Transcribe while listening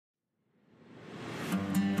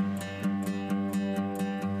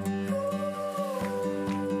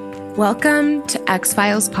Welcome to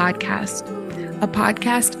X-Files Podcast, a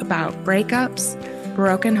podcast about breakups,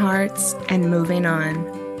 broken hearts, and moving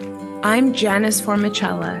on. I'm Janice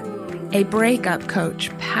Formicella, a breakup coach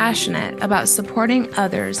passionate about supporting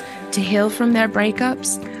others to heal from their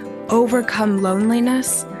breakups, overcome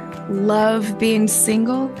loneliness, love being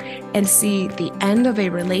single, and see the end of a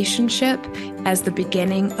relationship as the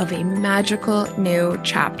beginning of a magical new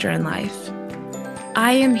chapter in life.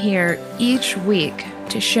 I am here each week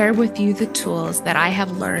to share with you the tools that I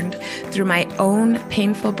have learned through my own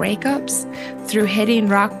painful breakups, through hitting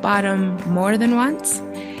rock bottom more than once,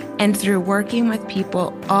 and through working with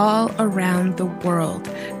people all around the world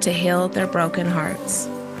to heal their broken hearts.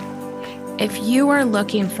 If you are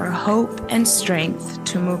looking for hope and strength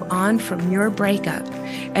to move on from your breakup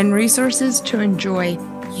and resources to enjoy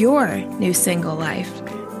your new single life,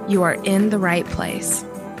 you are in the right place,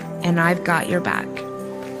 and I've got your back.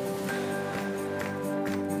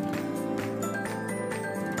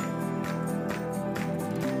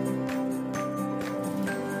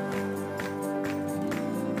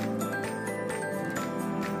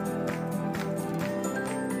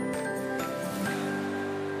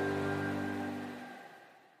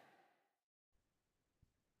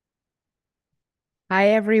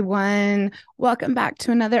 Hi, everyone. Welcome back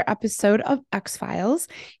to another episode of X-Files.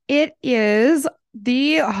 It is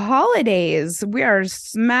the holidays. We are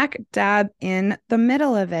smack dab in the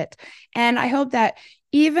middle of it. And I hope that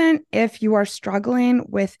even if you are struggling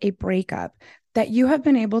with a breakup, that you have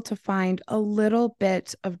been able to find a little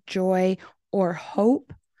bit of joy or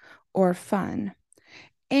hope or fun,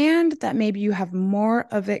 and that maybe you have more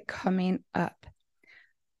of it coming up.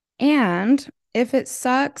 And if it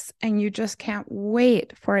sucks and you just can't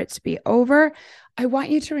wait for it to be over, I want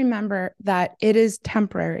you to remember that it is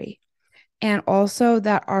temporary, and also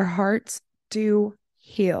that our hearts do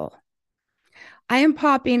heal. I am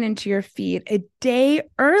popping into your feed a day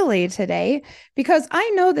early today because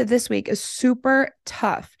I know that this week is super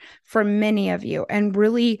tough for many of you and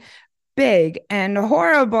really big and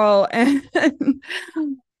horrible,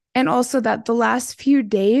 and also that the last few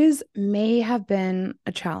days may have been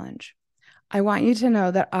a challenge. I want you to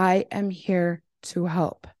know that I am here to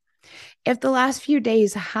help. If the last few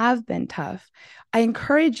days have been tough, I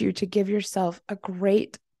encourage you to give yourself a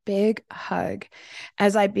great big hug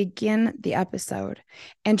as I begin the episode,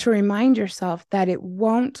 and to remind yourself that it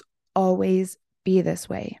won't always be this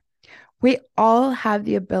way. We all have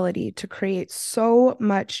the ability to create so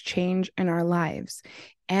much change in our lives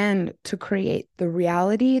and to create the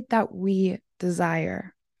reality that we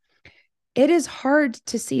desire. It is hard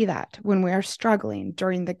to see that when we are struggling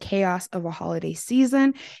during the chaos of a holiday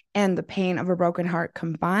season and the pain of a broken heart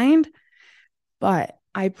combined, but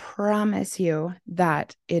I promise you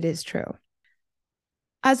that it is true.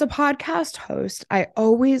 As a podcast host, I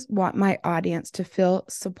always want my audience to feel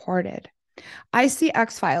supported. I see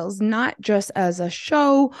X-Files not just as a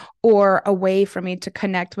show or a way for me to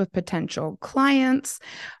connect with potential clients,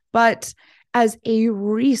 but as a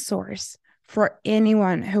resource for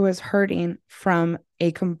anyone who is hurting from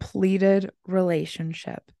a completed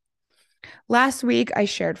relationship. Last week, I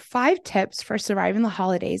shared 5 tips for surviving the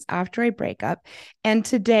holidays after a breakup. And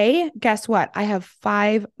today, guess what? I have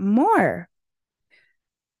 5 more.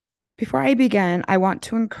 Before I begin, I want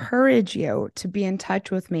to encourage you to be in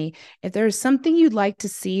touch with me if there is something you'd like to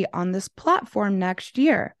see on this platform next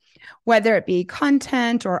year, whether it be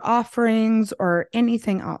content or offerings or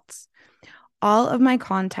anything else. All of my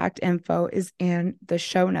contact info is in the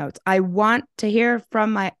show notes. I want to hear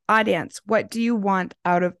from my audience. What do you want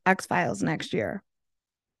out of X-Files next year?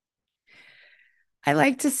 I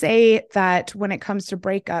like to say that when it comes to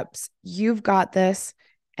breakups, you've got this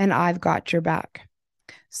and I've got your back.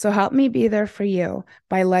 So help me be there for you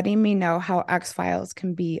by letting me know how X-Files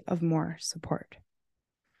can be of more support.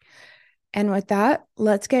 And with that,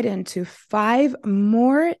 let's get into 5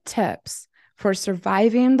 more tips for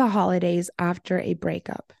surviving the holidays after a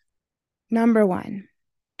breakup. Number 1,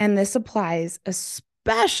 and this applies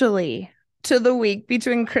especially to the week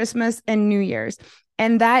between Christmas and New Year's,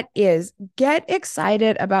 and that is get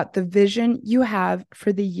excited about the vision you have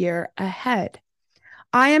for the year ahead.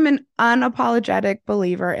 I am an unapologetic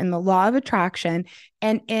believer in the law of attraction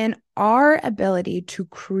and in our ability to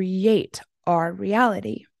create our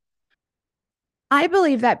reality. I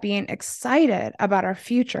believe that being excited about our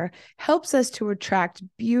future helps us to attract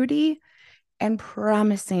beauty and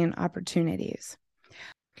promising opportunities.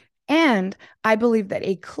 And I believe that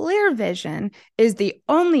a clear vision is the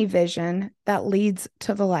only vision that leads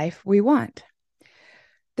to the life we want.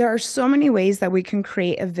 There are so many ways that we can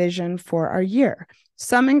create a vision for our year.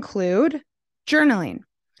 Some include journaling.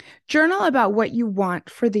 Journal about what you want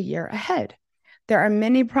for the year ahead. There are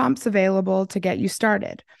many prompts available to get you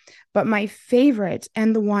started, but my favorite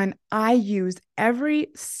and the one I use every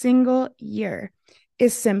single year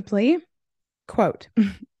is simply, quote,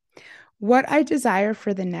 what I desire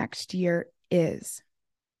for the next year is,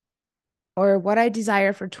 or what I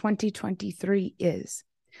desire for 2023 is.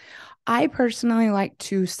 I personally like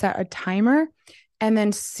to set a timer and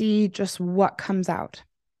then see just what comes out.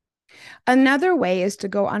 Another way is to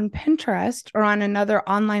go on Pinterest or on another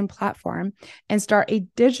online platform and start a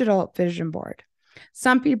digital vision board.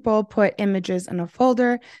 Some people put images in a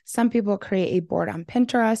folder. Some people create a board on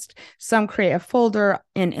Pinterest. Some create a folder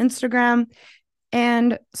in Instagram.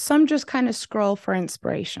 And some just kind of scroll for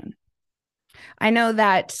inspiration. I know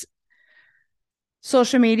that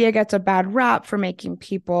social media gets a bad rap for making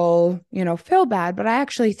people, feel bad. But I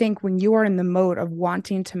actually think when you are in the mode of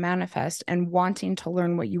wanting to manifest and wanting to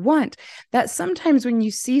learn what you want, that sometimes when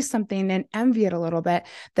you see something and envy it a little bit,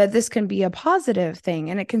 that this can be a positive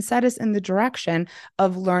thing and it can set us in the direction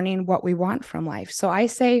of learning what we want from life. So I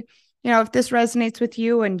say, if this resonates with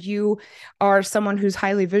you and you are someone who's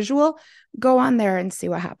highly visual, go on there and see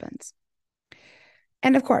what happens.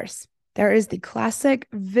 And of course, there is the classic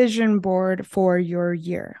vision board for your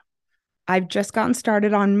year. I've just gotten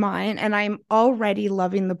started on mine and I'm already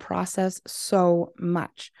loving the process so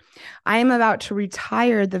much. I am about to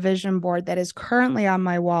retire the vision board that is currently on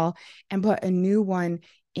my wall and put a new one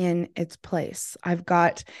in its place. I've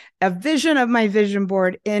got a vision of my vision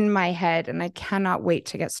board in my head and I cannot wait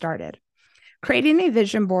to get started. Creating a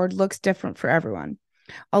vision board looks different for everyone.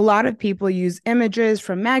 A lot of people use images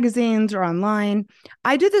from magazines or online.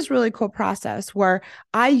 I do this really cool process where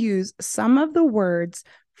I use some of the words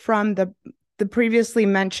from the previously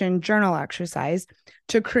mentioned journal exercise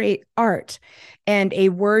to create art and a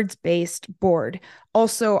words-based board.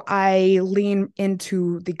 Also, I lean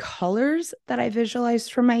into the colors that I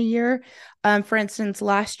visualized for my year. For instance,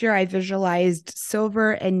 last year I visualized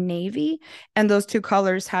silver and navy, and those two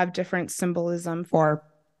colors have different symbolism for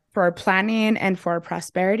planning and for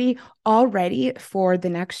prosperity. Already for the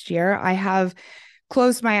next year, I have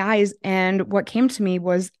closed my eyes and what came to me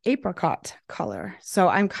was apricot color. So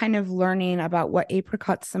I'm kind of learning about what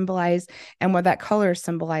apricots symbolize and what that color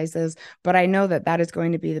symbolizes, but I know that that is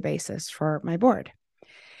going to be the basis for my board.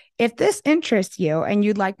 If this interests you and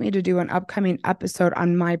you'd like me to do an upcoming episode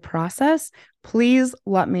on my process, please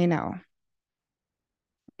let me know.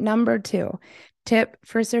 Number 2, tip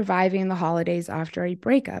for surviving the holidays after a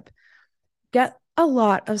breakup. Get a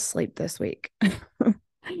lot of sleep this week.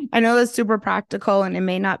 I know that's super practical and it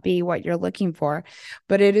may not be what you're looking for,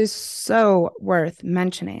 but it is so worth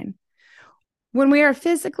mentioning. When we are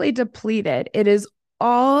physically depleted, it is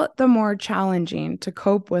all the more challenging to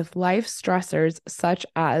cope with life stressors such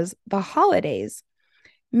as the holidays.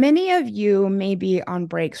 Many of you may be on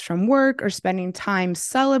breaks from work or spending time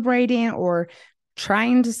celebrating or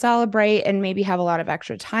trying to celebrate and maybe have a lot of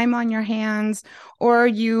extra time on your hands, or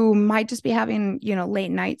you might just be having,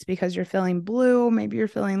 late nights because you're feeling blue, maybe you're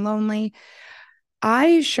feeling lonely.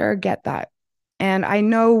 I sure get that. And I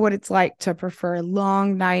know what it's like to prefer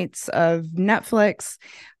long nights of Netflix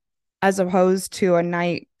as opposed to a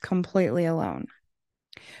night completely alone.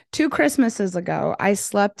 2 Christmases ago, I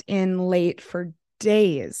slept in late for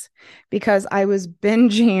days because I was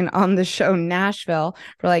binging on the show Nashville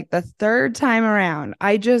for like the 3rd time around.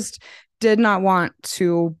 I just did not want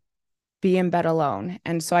to be in bed alone.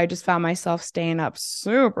 And so I just found myself staying up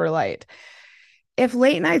super late. If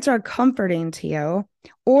late nights are comforting to you,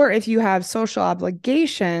 or if you have social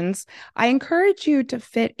obligations, I encourage you to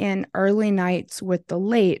fit in early nights with the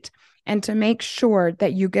late and to make sure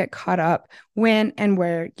that you get caught up when and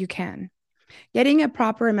where you can. Getting a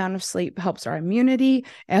proper amount of sleep helps our immunity,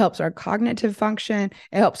 it helps our cognitive function,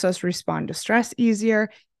 it helps us respond to stress easier,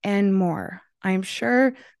 and more. I'm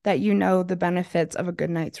sure that you know the benefits of a good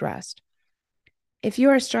night's rest. If you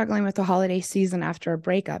are struggling with the holiday season after a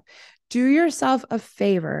breakup, do yourself a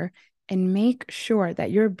favor and make sure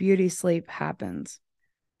that your beauty sleep happens.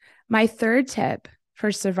 My 3rd tip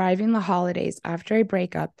for surviving the holidays after a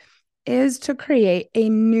breakup is to create a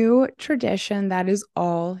new tradition that is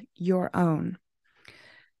all your own.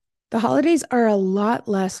 The holidays are a lot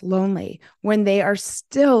less lonely when they are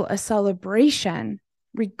still a celebration,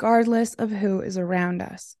 regardless of who is around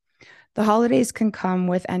us. The holidays can come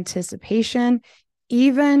with anticipation,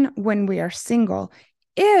 even when we are single,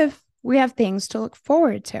 if we have things to look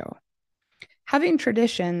forward to. Having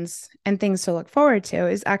traditions and things to look forward to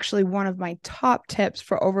is actually one of my top tips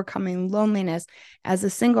for overcoming loneliness as a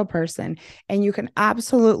single person. And you can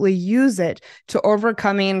absolutely use it to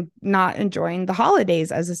overcoming not enjoying the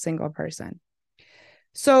holidays as a single person.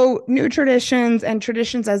 So, new traditions and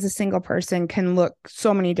traditions as a single person can look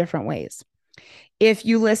so many different ways. If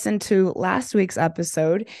you listened to last week's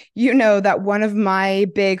episode, you know that one of my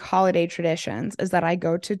big holiday traditions is that I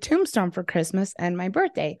go to Tombstone for Christmas and my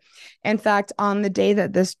birthday. In fact, on the day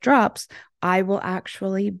that this drops, I will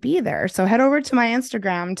actually be there. So head over to my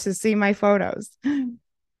Instagram to see my photos.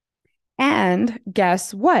 And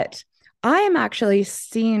guess what? I am actually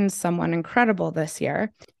seeing someone incredible this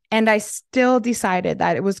year. And I still decided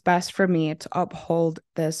that it was best for me to uphold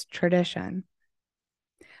this tradition.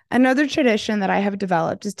 Another tradition that I have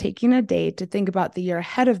developed is taking a day to think about the year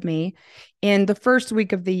ahead of me in the first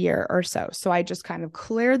week of the year or so. So I just kind of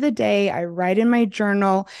clear the day. I write in my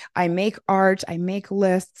journal, I make art, I make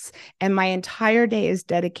lists, and my entire day is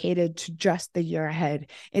dedicated to just the year ahead.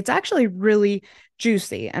 It's actually really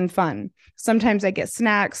juicy and fun. Sometimes I get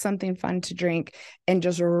snacks, something fun to drink, and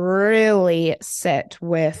just really sit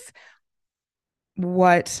with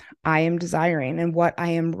what I am desiring and what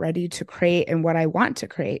I am ready to create and what I want to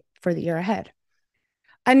create for the year ahead.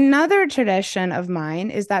 Another tradition of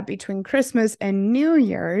mine is that between Christmas and New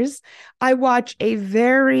Year's, I watch a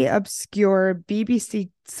very obscure BBC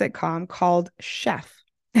sitcom called Chef.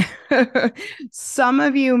 Some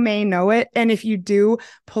of you may know it. And if you do,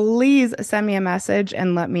 please send me a message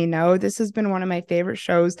and let me know. This has been one of my favorite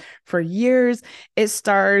shows for years. It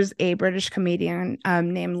stars a British comedian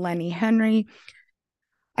named Lenny Henry.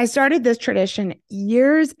 I started this tradition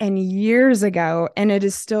years and years ago, and it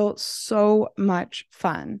is still so much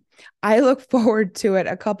fun. I look forward to it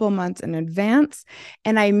a couple months in advance,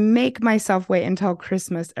 and I make myself wait until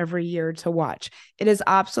Christmas every year to watch. It is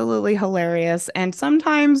absolutely hilarious, and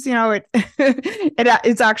sometimes,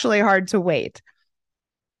 it's actually hard to wait.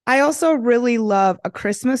 I also really love A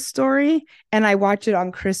Christmas Story, and I watch it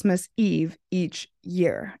on Christmas Eve each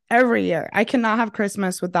year, every year. I cannot have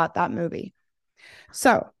Christmas without that movie.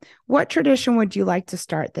 So, what tradition would you like to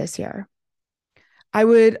start this year? I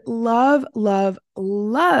would love, love,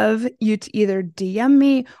 love you to either DM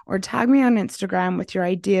me or tag me on Instagram with your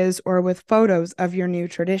ideas or with photos of your new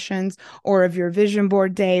traditions or of your vision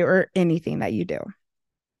board day or anything that you do.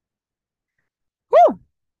 Woo!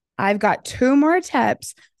 I've got 2 more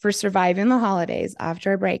tips for surviving the holidays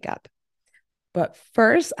after a breakup. But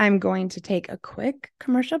first, I'm going to take a quick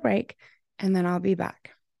commercial break and then I'll be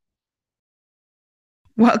back.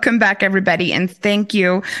 Welcome back, everybody, and thank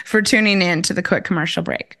you for tuning in to the quick commercial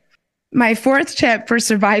break. My 4th tip for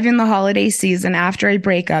surviving the holiday season after a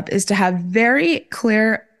breakup is to have very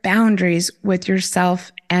clear boundaries with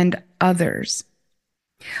yourself and others.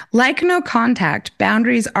 Like no contact,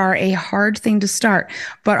 boundaries are a hard thing to start,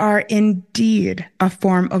 but are indeed a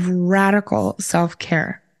form of radical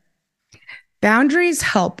self-care. Boundaries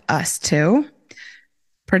help us to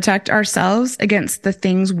protect ourselves against the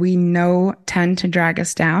things we know tend to drag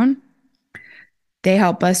us down. They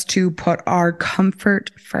help us to put our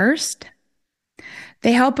comfort first.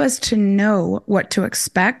 They help us to know what to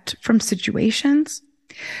expect from situations.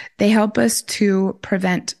 They help us to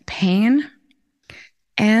prevent pain.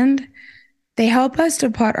 And they help us to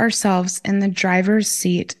put ourselves in the driver's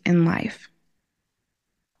seat in life.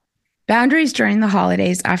 Boundaries during the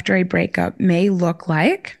holidays after a breakup may look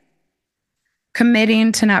like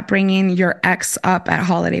committing to not bringing your ex up at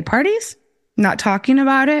holiday parties, not talking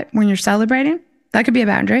about it when you're celebrating. That could be a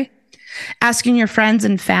boundary. Asking your friends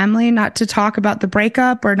and family not to talk about the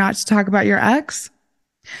breakup or not to talk about your ex.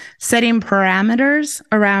 Setting parameters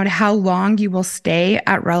around how long you will stay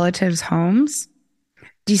at relatives' homes.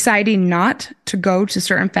 Deciding not to go to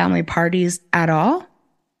certain family parties at all.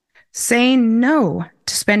 Saying no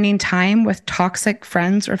to spending time with toxic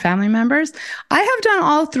friends or family members. I have done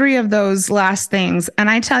all 3 of those last things. And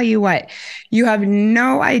I tell you what, you have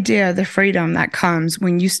no idea the freedom that comes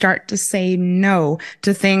when you start to say no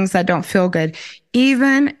to things that don't feel good,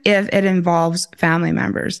 even if it involves family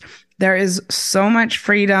members. There is so much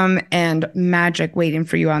freedom and magic waiting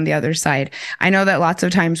for you on the other side. I know that lots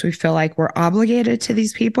of times we feel like we're obligated to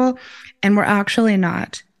these people, and we're actually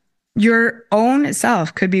not. Your own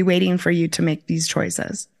self could be waiting for you to make these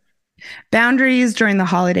choices. Boundaries during the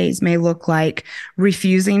holidays may look like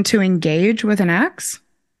refusing to engage with an ex.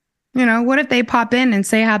 What if they pop in and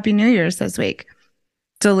say Happy New Year's this week?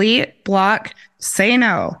 Delete, block, say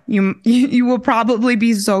no. You will probably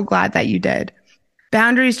be so glad that you did.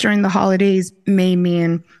 Boundaries during the holidays may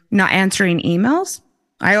mean not answering emails.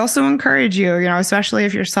 I also encourage you, especially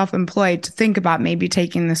if you're self-employed, to think about maybe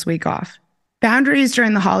taking this week off. Boundaries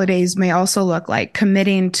during the holidays may also look like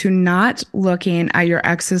committing to not looking at your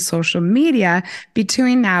ex's social media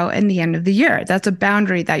between now and the end of the year. That's a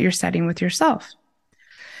boundary that you're setting with yourself.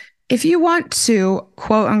 If you want to,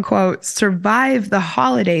 quote unquote, survive the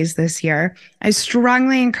holidays this year, I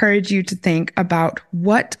strongly encourage you to think about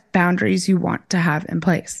what boundaries you want to have in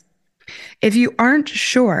place. If you aren't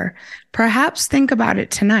sure, perhaps think about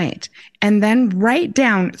it tonight and then write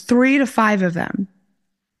down 3 to 5 of them.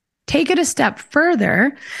 Take it a step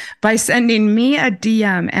further by sending me a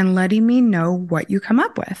DM and letting me know what you come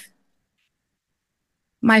up with.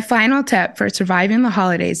 My final tip for surviving the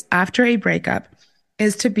holidays after a breakup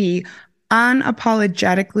is to be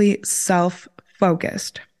unapologetically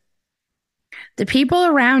self-focused. The people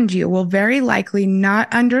around you will very likely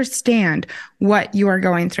not understand what you are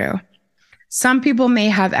going through. Some people may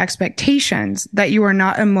have expectations that you are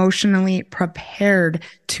not emotionally prepared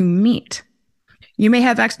to meet. You may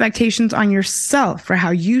have expectations on yourself for how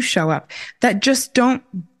you show up that just don't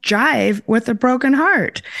jive with a broken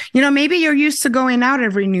heart. Maybe you're used to going out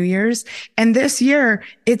every New Year's, and this year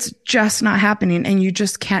it's just not happening and you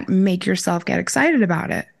just can't make yourself get excited about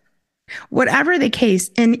it. Whatever the case,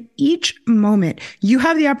 in each moment, you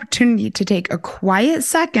have the opportunity to take a quiet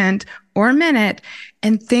second or minute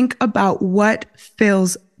and think about what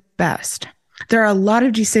feels best. There are a lot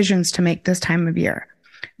of decisions to make this time of year.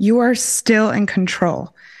 You are still in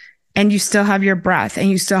control, and you still have your breath, and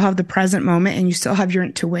you still have the present moment, and you still have your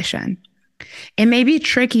intuition. It may be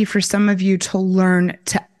tricky for some of you to learn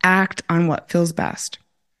to act on what feels best.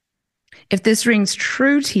 If this rings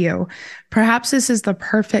true to you, perhaps this is the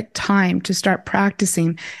perfect time to start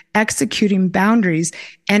practicing executing boundaries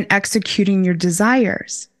and executing your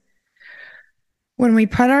desires. When we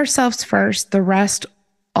put ourselves first, the rest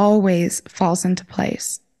always falls into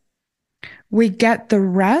place. We get the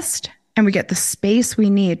rest and we get the space we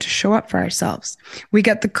need to show up for ourselves. We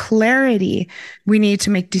get the clarity we need to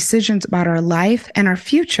make decisions about our life and our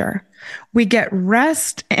future. We get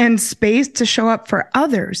rest and space to show up for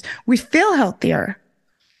others. We feel healthier.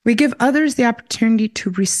 We give others the opportunity to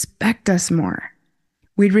respect us more.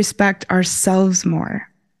 We respect ourselves more.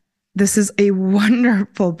 This is a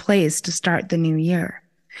wonderful place to start the new year.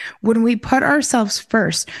 When we put ourselves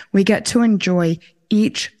first, we get to enjoy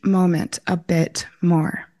each moment a bit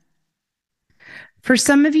more. For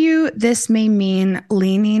some of you, this may mean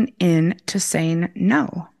leaning in to saying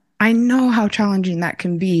no. I know how challenging that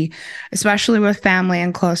can be, especially with family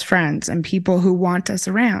and close friends and people who want us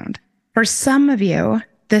around. For some of you,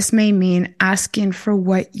 this may mean asking for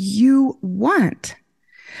what you want.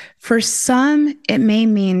 For some, it may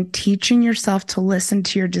mean teaching yourself to listen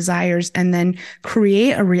to your desires and then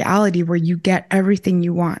create a reality where you get everything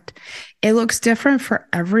you want. It looks different for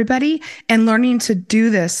everybody, and learning to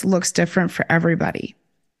do this looks different for everybody.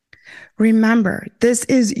 Remember, this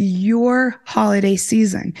is your holiday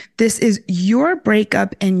season. This is your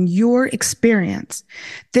breakup and your experience.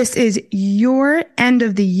 This is your end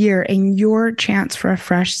of the year and your chance for a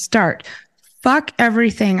fresh start. Fuck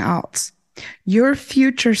everything else. Your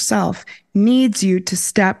future self needs you to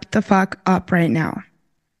step the fuck up right now.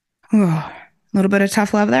 A little bit of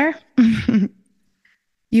tough love there.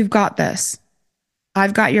 You've got this.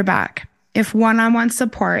 I've got your back. If one-on-one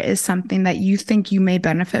support is something that you think you may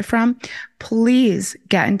benefit from, please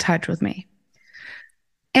get in touch with me.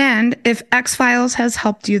 And if X-Files has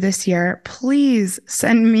helped you this year, please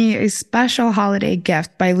send me a special holiday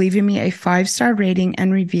gift by leaving me a 5-star rating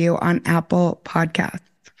and review on Apple Podcasts.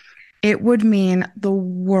 It would mean the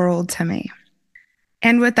world to me.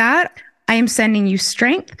 And with that, I am sending you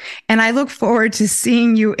strength, and I look forward to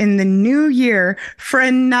seeing you in the new year for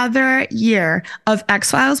another year of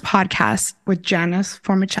X-Files podcasts with Janice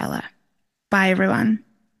Formicella. Bye, everyone.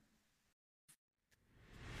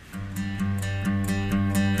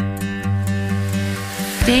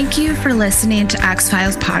 Thank you for listening to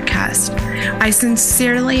X-Files podcast. I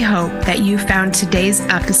sincerely hope that you found today's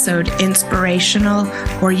episode inspirational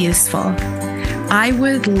or useful. I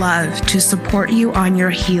would love to support you on your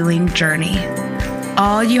healing journey.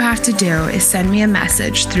 All you have to do is send me a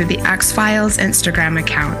message through the X-Files Instagram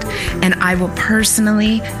account, and I will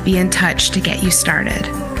personally be in touch to get you started.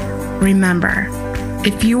 Remember,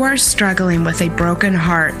 if you are struggling with a broken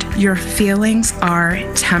heart, your feelings are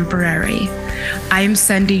temporary. I am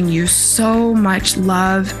sending you so much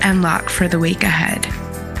love and luck for the week ahead.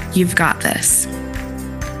 You've got this.